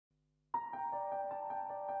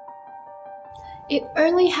It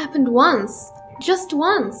only happened once. Just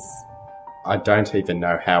once. I don't even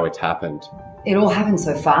know how it happened. It all happened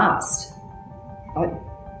so fast. I'm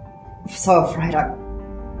so afraid. I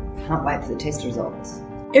can't wait for the test results.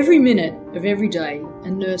 Every minute of every day, a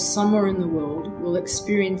nurse somewhere in the world will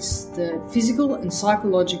experience the physical and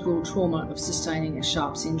psychological trauma of sustaining a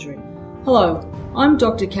sharps injury. Hello, I'm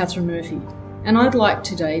Dr. Catherine Murphy, and I'd like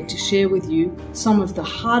today to share with you some of the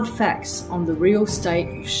hard facts on the real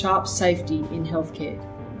state of sharps safety in healthcare.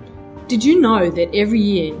 Did you know that every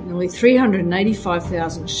year nearly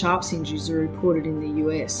 385,000 sharps injuries are reported in the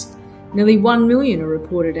US? Nearly 1 million are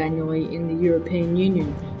reported annually in the European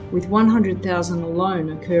Union, with 100,000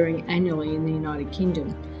 alone occurring annually in the United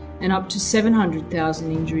Kingdom, and up to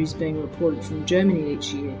 700,000 injuries being reported from Germany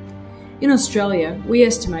each year. In Australia, we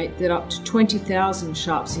estimate that up to 20,000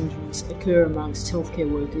 sharps injuries occur amongst healthcare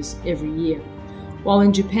workers every year, while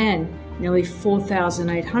in Japan, nearly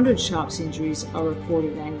 4,800 sharps injuries are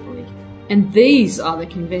reported annually. And these are the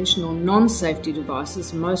conventional non-safety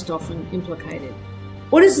devices most often implicated.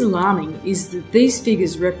 What is alarming is that these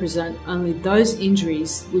figures represent only those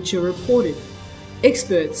injuries which are reported.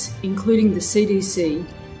 Experts, including the CDC,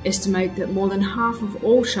 estimate that more than half of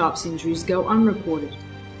all sharps injuries go unreported.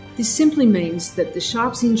 This simply means that the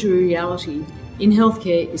sharps injury reality in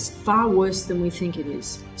healthcare is far worse than we think it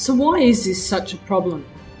is. So why is this such a problem?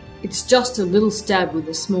 It's just a little stab with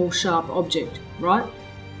a small sharp object, right?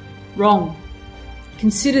 Wrong.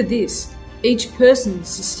 Consider this. Each person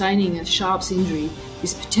sustaining a sharps injury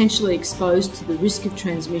is potentially exposed to the risk of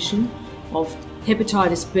transmission of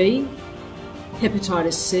hepatitis B,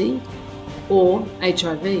 hepatitis C, or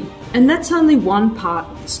HIV. And that's only one part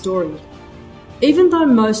of the story. Even though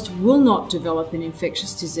most will not develop an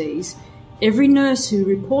infectious disease, every nurse who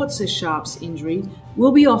reports a sharps injury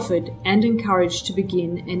will be offered and encouraged to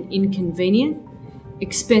begin an inconvenient,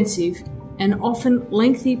 expensive, and often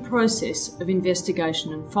lengthy process of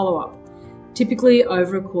investigation and follow-up, typically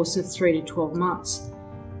over a course of 3 to 12 months,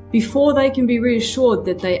 before they can be reassured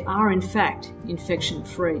that they are in fact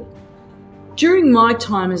infection-free. During my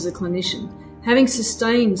time as a clinician, having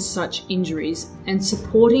sustained such injuries and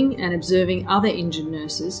supporting and observing other injured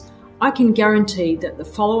nurses, I can guarantee that the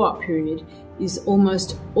follow-up period is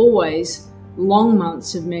almost always long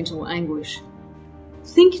months of mental anguish.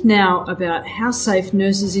 Think now about how safe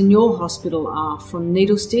nurses in your hospital are from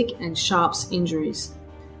needlestick and sharps injuries.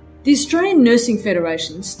 The Australian Nursing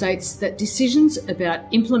Federation states that decisions about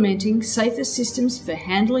implementing safer systems for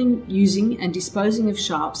handling, using and disposing of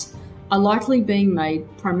sharps are likely being made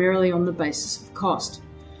primarily on the basis of cost.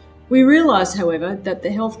 We realise, however, that the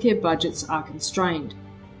healthcare budgets are constrained.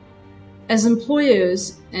 As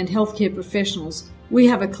employers and healthcare professionals, we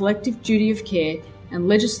have a collective duty of care and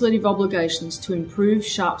legislative obligations to improve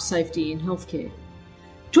sharp safety in healthcare.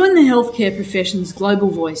 Join the healthcare profession's global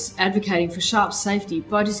voice advocating for sharp safety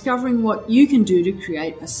by discovering what you can do to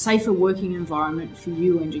create a safer working environment for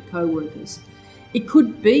you and your co-workers. It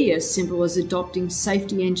could be as simple as adopting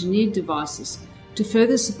safety engineered devices to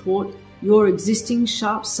further support your existing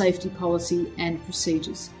sharp safety policy and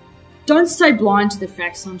procedures. Don't stay blind to the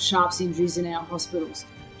facts on sharps injuries in our hospitals.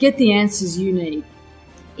 Get the answers you need.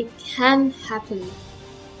 It can happen.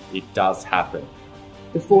 It does happen.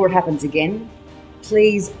 Before it happens again,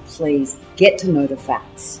 please get to know the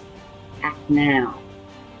facts. Act now.